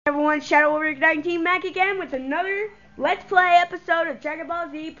Everyone, Shadow Warrior 19 back again with another Let's Play episode of Dragon Ball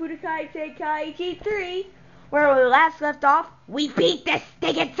Z Budokai Tenkaichi 3, where we last left off. We beat the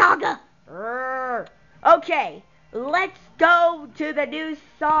stinking saga! Okay, let's go to the new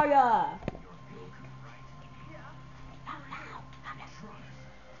saga.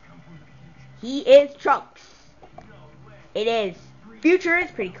 He is Trunks. It is. Future is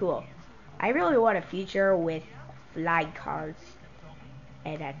pretty cool. I really want a future with flying cars.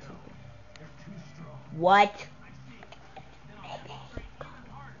 And that's what?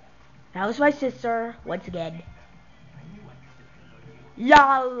 That was my sister once again.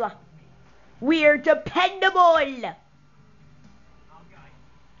 LOL. We're dependable.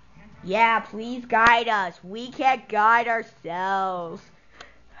 Yeah, please guide us. We can't guide ourselves.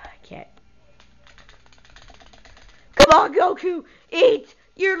 I can't. Come on, Goku. Eat.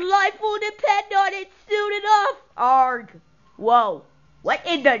 Your life will depend on it soon enough. Arg. Whoa. What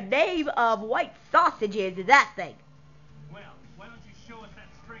in the name of white sausages is that thing? Well, why don't you show us that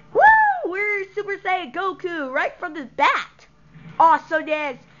strength? Woo! We're Super Saiyan Goku right from the bat.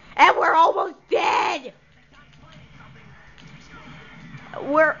 Awesomeness. And we're almost dead.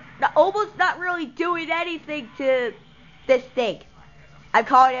 We're almost not really doing anything to this thing. I'm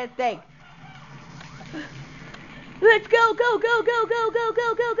calling it a thing. Let's go, go, go, go, go, go,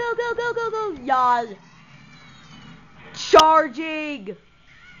 go, go, go, go, go, go, go, y'all. Charging!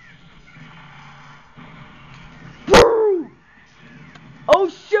 Boom! Oh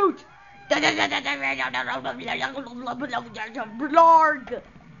shoot! Blarg!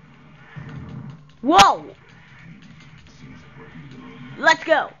 Whoa! Let's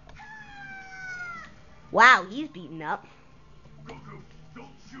go! Wow, he's beaten up. Goku, don't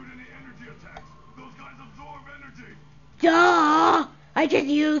shoot any energy attacks. Those guys absorb energy. Duh! I just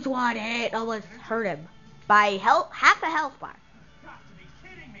used one and it almost hurt him. By half a health bar. You got to be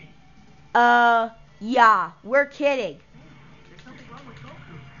kidding me. Yeah, we're kidding. There's something wrong with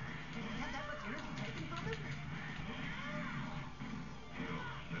Goku. Did he have that much energy taken from him?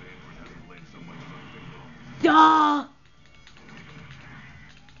 Duh!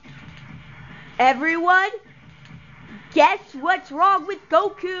 Everyone, guess what's wrong with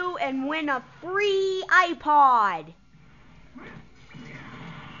Goku and win a free iPod.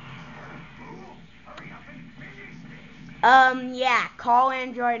 Yeah, call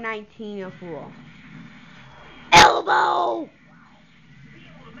Android 19 a fool. Elbow!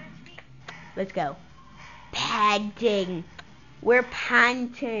 Let's go. Panting. We're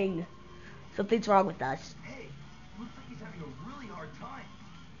panting. Something's wrong with us. Hey, looks like he's having a really hard time.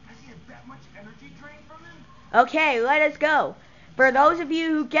 Has he had that much energy drained from him? Okay, let us go. For those of you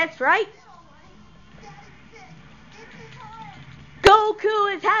who guessed right,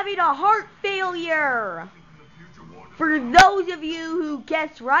 Goku is having a heart failure. For those of you who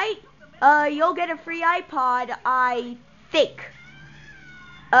guessed right, you'll get a free iPod, I think.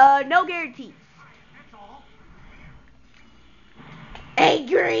 No guarantees. That's all.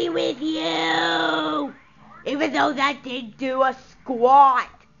 Agree with you. Even though that didn't do a squat.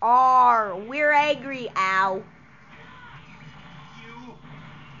 We're angry, ow. You.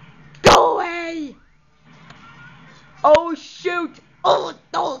 Go away. Oh shoot. Oh,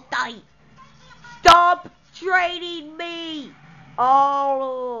 don't die. Stop training me.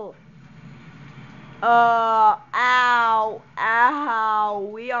 Oh. Ow. Ow.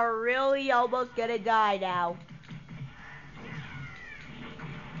 We are really almost gonna die now.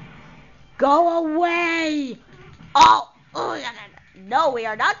 Go away. Oh. No, we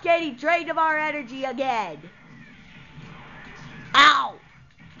are not getting drained of our energy again. Ow.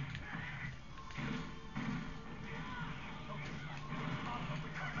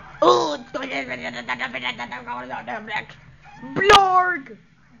 Oh. Blarg.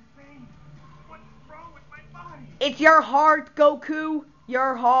 What's wrong with my body? It's your heart, Goku.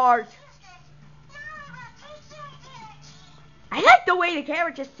 Your heart. I like the way the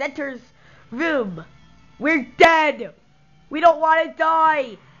camera just centers room. We're dead. We don't want to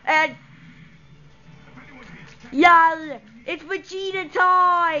die. And yeah, it's Vegeta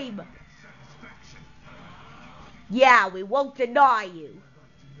time. Yeah, we won't deny you.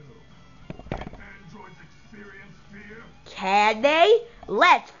 Androids experience fear? Can they?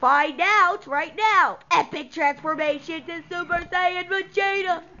 Let's find out right now. Epic transformation to Super Saiyan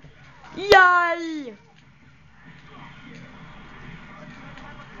Vegeta. Yay!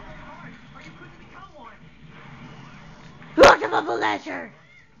 Or you couldn't become one. Look at the lesser.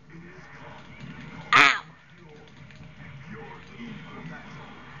 Ow. Your evil battle.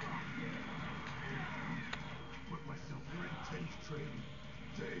 Put myself through intense training,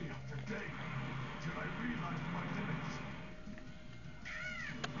 day after day, till I realized my limits.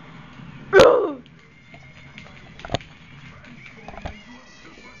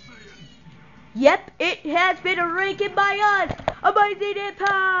 Yep, it has been ranking by us. Amazing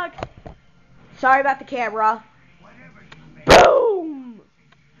impact. Sorry about the camera. Boom!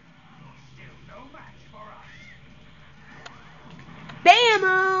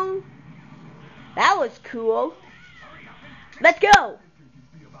 Bam-o! That was cool. Let's go.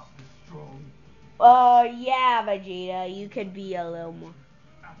 Yeah, Vegeta, you could be a little more.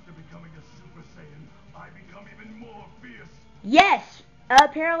 After becoming a Super Saiyan, I become even more fierce. Yes,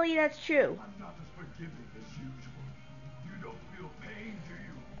 apparently that's true. I'm not as forgiving as usual. You don't feel pain, do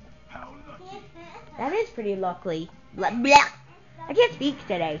you? How lucky. That is pretty lucky. Blah. I can't speak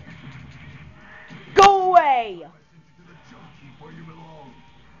today. Go away!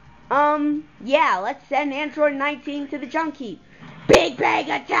 Yeah, let's send Android 19 to the junk heap. Big Bang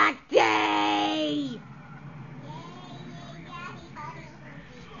Attack Day!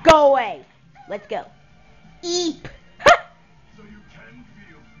 Go away. Let's go. Eep. So you can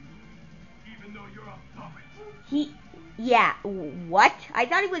feel feelings, even though you're a puppet. Yeah, what? I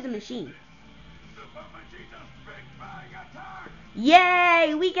thought he was a machine. Super Vegeta's Big Bang Attack!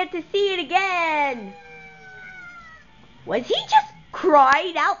 Yay, we get to see it again. Was he just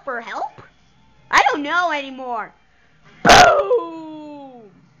cried out for help? I don't know anymore. Boom!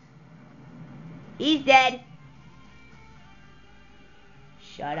 He's dead.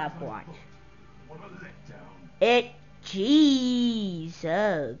 Shut up, watch. What a letdown. Jeez,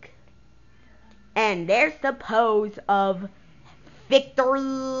 ugh. And there's the pose of victory.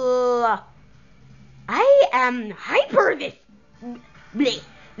 I am hyper these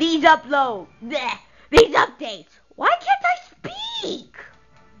updates. Why can't I speak?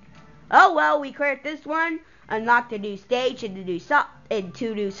 Oh well, we cleared this one. Unlocked a new stage and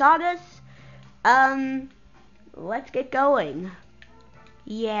two new sagas. Let's get going.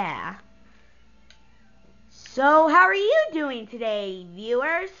 Yeah. So, how are you doing today,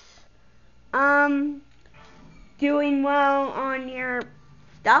 viewers? Doing well on your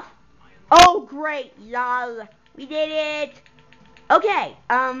stuff? Oh, great, y'all. We did it. Okay,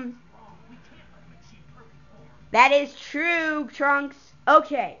 that is true, Trunks.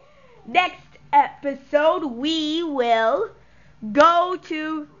 Okay, next episode we will go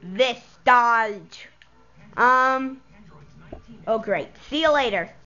to this stage. Oh, great. See you later.